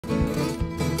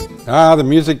The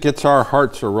music gets our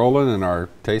hearts rolling and our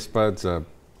taste buds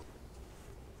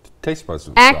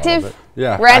active.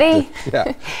 Yeah, ready. Active.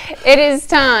 Yeah. It is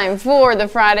time for the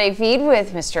Friday feed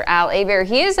with Mr. Al Hebert.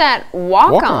 He is at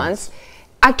Walk-Ons.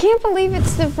 I can't believe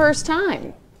it's the first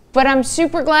time, but I'm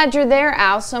super glad you're there,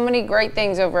 Al. So many great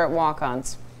things over at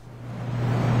Walk-Ons.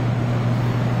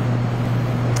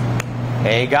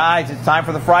 Hey guys, it's time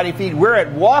for the Friday feed. We're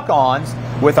at Walk-Ons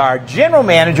with our general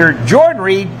manager, Jordan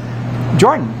Reed.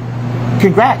 Jordan,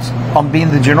 congrats on being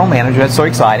the general manager. That's so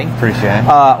exciting. Appreciate it.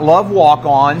 Love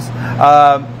Walk-Ons.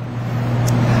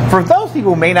 For those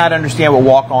people who may not understand what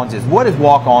Walk-Ons is, what is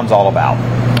Walk-Ons all about?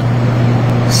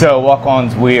 So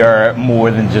Walk-Ons, we are more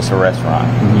than just a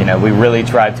restaurant. You know, we really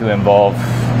try to involve,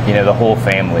 you know, the whole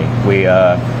family. We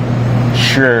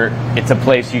sure, it's a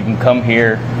place you can come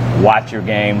here, watch your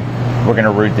game. We're going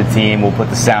to root the team. We'll put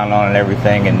the sound on and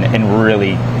everything, and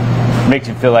really makes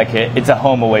you feel like it's a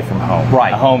home away from home.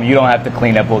 Right. A home you don't have to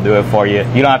clean up, we'll do it for you.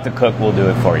 You don't have to cook, we'll do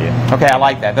it for you. Okay, I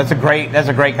like that. That's a great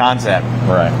concept.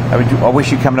 Right. I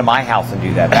wish you'd come to my house and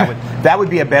do that. That would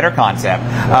be a better concept.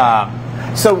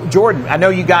 So Jordan, I know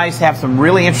you guys have some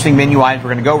really interesting menu items.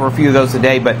 We're going to go over a few of those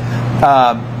today, but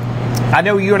I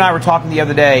know you and I were talking the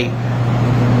other day.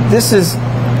 This is,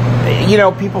 you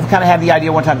know, people kind of have the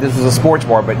idea one time this was a sports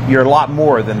bar, but you're a lot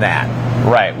more than that.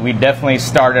 Right. We definitely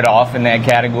started off in that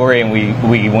category, and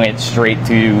we went straight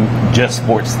to just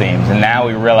sports themes. And now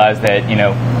we realize that, you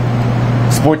know,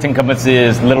 sports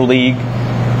encompasses Little League,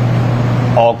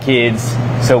 all kids.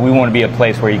 So we want to be a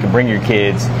place where you can bring your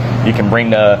kids, you can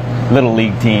bring the Little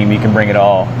League team, you can bring it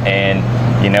all. And,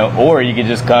 you know, or you could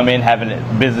just come in, have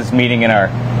a business meeting in our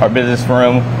business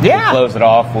room. Yeah. We close it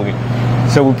off.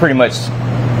 So we pretty much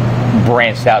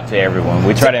branched out to everyone.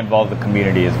 We try to involve the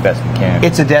community as best we can.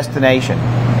 It's a destination.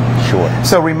 Sure.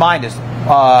 So remind us,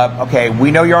 okay, we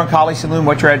know you're on College Saloon.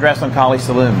 What's your address on College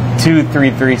Saloon?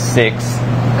 2336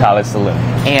 College Saloon.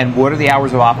 And what are the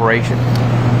hours of operation?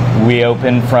 We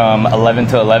open from 11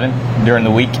 to 11 during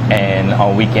the week, and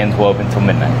on weekends we'll open till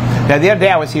midnight. Now, the other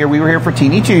day I was here. We were here for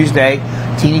Teeny Tuesday.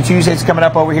 Teeny Tuesday's coming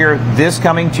up over here this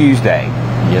coming Tuesday.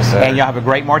 Yes, sir. And you'll have a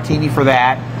great martini for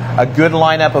that. A good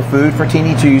lineup of food for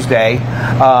Teeny Tuesday.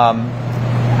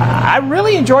 I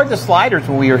really enjoyed the sliders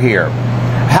when we were here.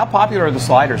 How popular are the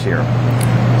sliders here?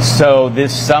 So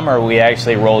this summer we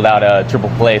actually rolled out a triple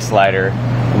play slider,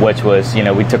 which was, you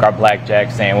know, we took our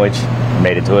blackjack sandwich,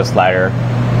 made it to a slider,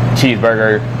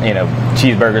 cheeseburger, you know,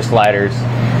 cheeseburger sliders.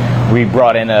 We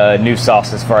brought in new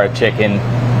sauces for our chicken,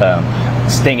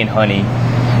 stinging honey.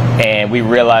 And we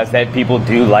realized that people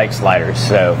do like sliders.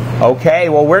 So, okay,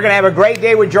 well, we're going to have a great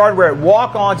day with Jordan. We're at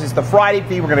Walk-Ons. It's the Friday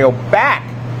feed. We're going to go back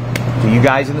to you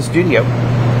guys in the studio.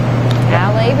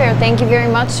 Al Hebert, thank you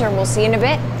very much, sir. We'll see you in a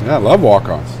bit. Yeah, I love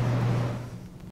Walk-Ons.